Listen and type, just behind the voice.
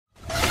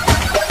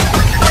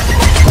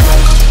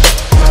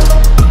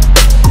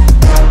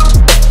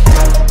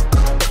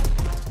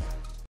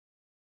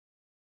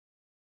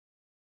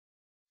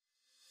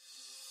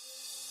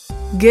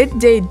Good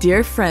day,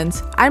 dear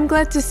friends! I'm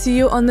glad to see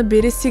you on the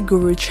BTC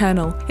Guru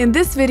channel. In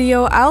this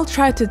video, I'll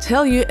try to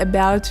tell you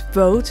about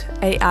WOD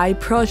AI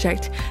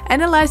project,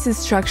 analyze its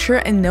structure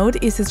and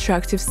note its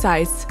attractive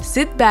sides.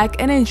 Sit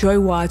back and enjoy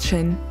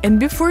watching. And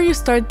before you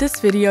start this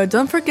video,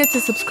 don't forget to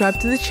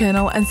subscribe to the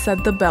channel and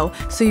set the bell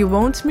so you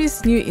won't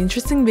miss new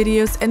interesting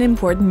videos and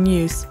important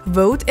news.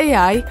 WOD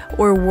AI,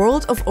 or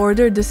World of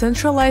Order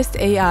Decentralized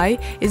AI,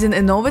 is an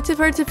innovative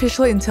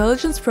artificial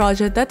intelligence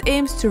project that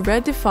aims to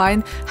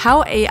redefine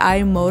how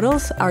AI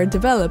models are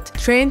developed,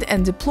 trained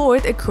and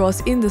deployed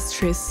across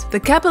industries. The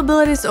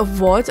capabilities of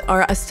WOD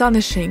are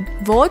astonishing.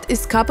 WOD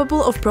is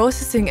capable of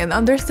processing and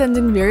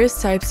understanding various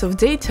types of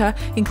data,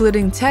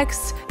 including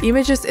text,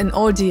 images and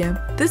audio.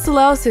 This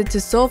allows it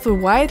to solve a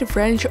wide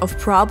range of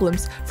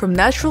problems, from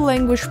natural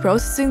language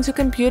processing to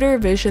computer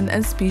vision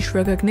and speech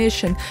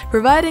recognition,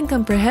 providing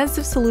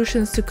comprehensive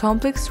solutions to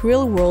complex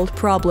real-world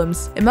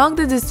problems. Among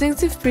the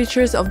distinctive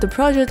features of the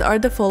project are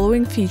the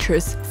following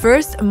features.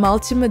 First,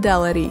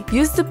 multimodality.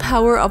 Use the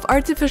power of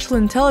artificial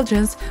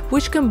intelligence,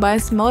 which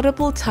combines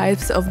multiple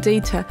types of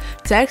data,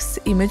 text,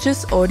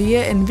 images, audio,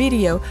 and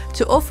video,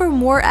 to offer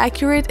more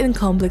accurate and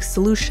complex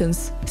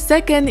solutions.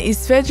 Second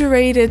is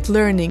federated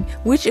learning,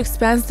 which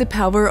expands the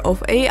power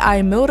of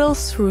AI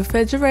models through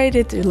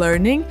federated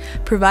learning,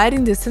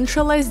 providing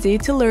decentralized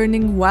data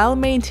learning while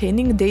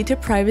maintaining data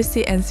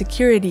privacy and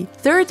security.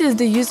 Third is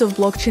the use of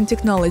blockchain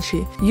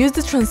technology. Use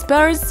the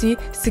transparency,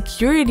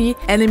 security,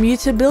 and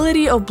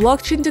immutability of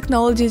blockchain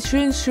technology to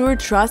ensure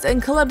trust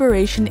and collaboration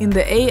in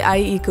the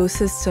AI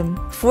ecosystem.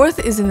 Fourth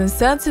is an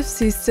incentive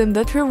system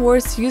that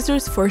rewards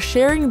users for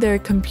sharing their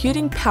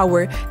computing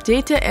power,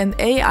 data, and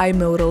AI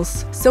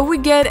models. So we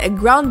get a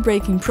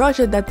groundbreaking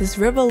project that is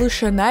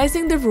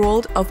revolutionizing the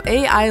world of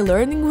AI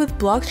learning with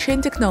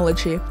blockchain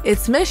technology.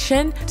 Its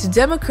mission: to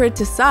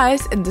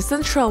democratize and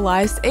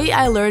decentralize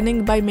AI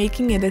learning by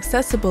making it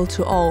accessible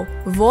to all.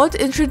 WOD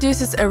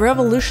introduces a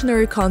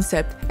revolutionary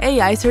concept: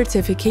 AI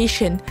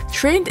certification.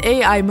 Trained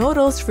AI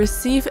models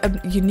receive a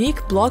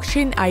unique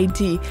blockchain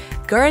ID,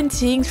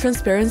 guaranteeing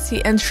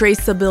transparency and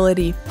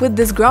traceability. With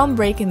this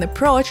groundbreaking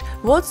approach,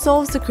 WOD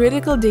solves the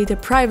critical data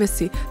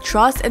privacy,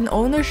 trust, and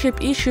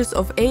ownership issues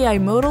of AI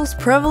models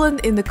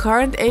prevalent in the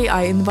current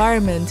AI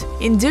environment.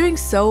 In doing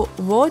so,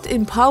 WOD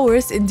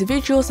empowers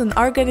individuals and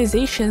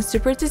organizations to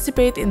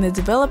participate in the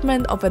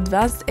development of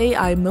advanced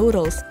AI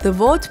models. The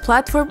WOD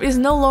platform is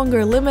no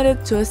longer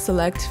limited to a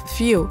select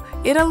few.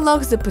 It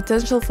unlocks the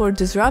potential for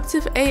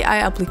disruptive AI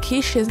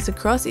applications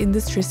across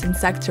industries and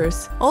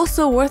sectors.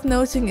 Also worth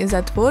noting is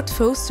that WOD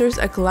fosters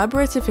a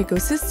collaborative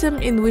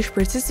ecosystem in which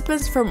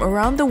participants from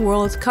around the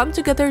world come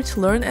together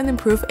to learn and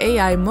improve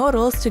AI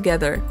models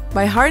together.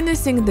 By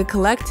harnessing the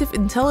collective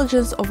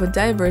intelligence of a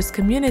diverse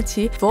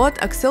community, WOD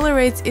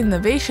accelerates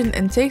innovation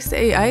and takes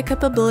AI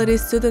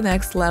capabilities to the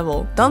next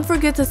level. Don't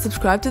forget to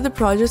subscribe to the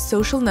project's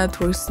social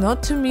networks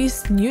not to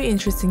miss new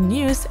interesting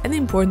news and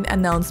important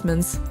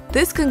announcements.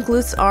 This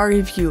concludes our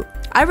review.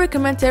 I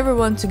recommend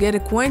everyone to get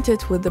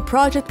acquainted with the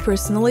project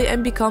personally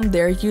and become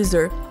their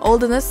user. All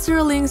the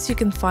necessary links you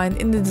can find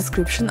in the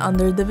description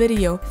under the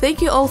video.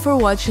 Thank you all for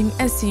watching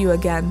and see you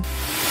again.